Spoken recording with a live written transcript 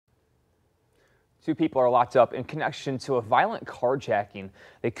Two people are locked up in connection to a violent carjacking.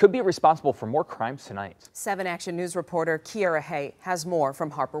 They could be responsible for more crimes tonight. 7 Action News reporter Kiara Hay has more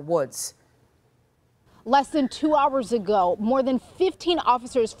from Harper Woods. Less than 2 hours ago, more than 15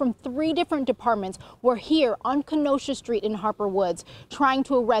 officers from 3 different departments were here on Kenosha Street in Harper Woods trying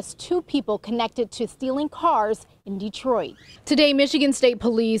to arrest 2 people connected to stealing cars in Detroit. Today, Michigan State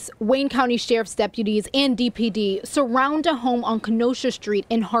Police, Wayne County Sheriff's deputies, and DPD surround a home on Kenosha Street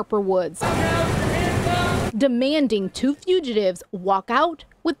in Harper Woods, demanding 2 fugitives walk out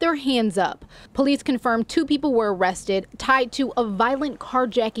with their hands up. Police confirmed 2 people were arrested tied to a violent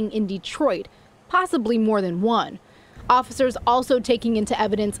carjacking in Detroit, possibly more than one. Officers also taking into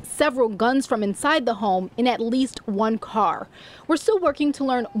evidence several guns from inside the home in at least 1 car. We're still working to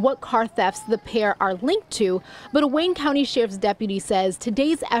learn what car thefts the pair are linked to, but a Wayne County Sheriff's deputy says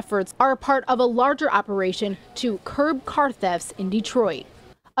today's efforts are a part of a larger operation to curb car thefts in Detroit.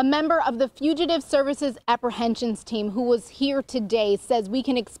 A member of the Fugitive Services Apprehensions team who was here today says we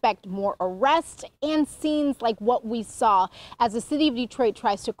can expect more arrests and scenes like what we saw as the city of Detroit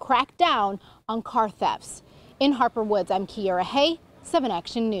tries to crack down on car thefts. In Harper Woods, I'm Kiara Hay, 7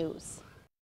 Action News.